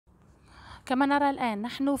كما نرى الآن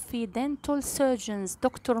نحن في Dental Surgeons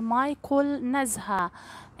دكتور مايكل نزهة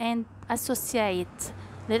and Associate.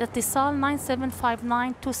 للاتصال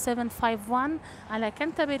 97592751 على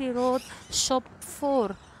كنتبري رود شوب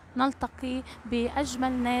 4. نلتقي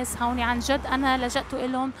بأجمل ناس هون، عن جد أنا لجأت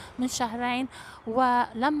إلهم من شهرين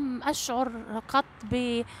ولم أشعر قط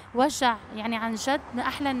بوجع، يعني عن جد من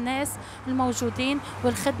أحلى الناس الموجودين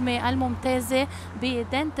والخدمة الممتازة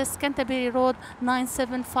بدنتس كنتبري رود 97592751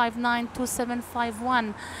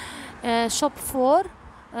 شوب 4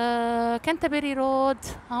 كنتبري رود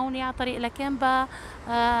هون على طريق لكامبا.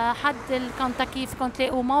 حد الكونتاكي فيكم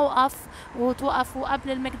تلاقوا موقف وتوقفوا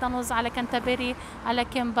قبل الماكدونالدز على كنتبري على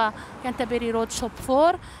كامبا كنتبري رود شوب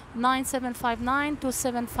 4 97592751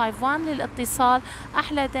 للاتصال.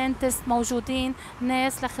 احلى دنتست موجودين،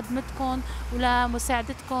 ناس لخدمتكم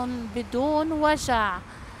ولمساعدتكم بدون وجع،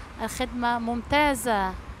 الخدمة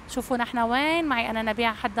ممتازة. شوفوا نحن وين، معي أنا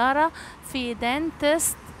نبيعة حدارة في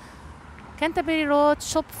دنتست كنتبري رود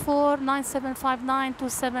شوب 4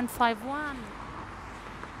 97592751.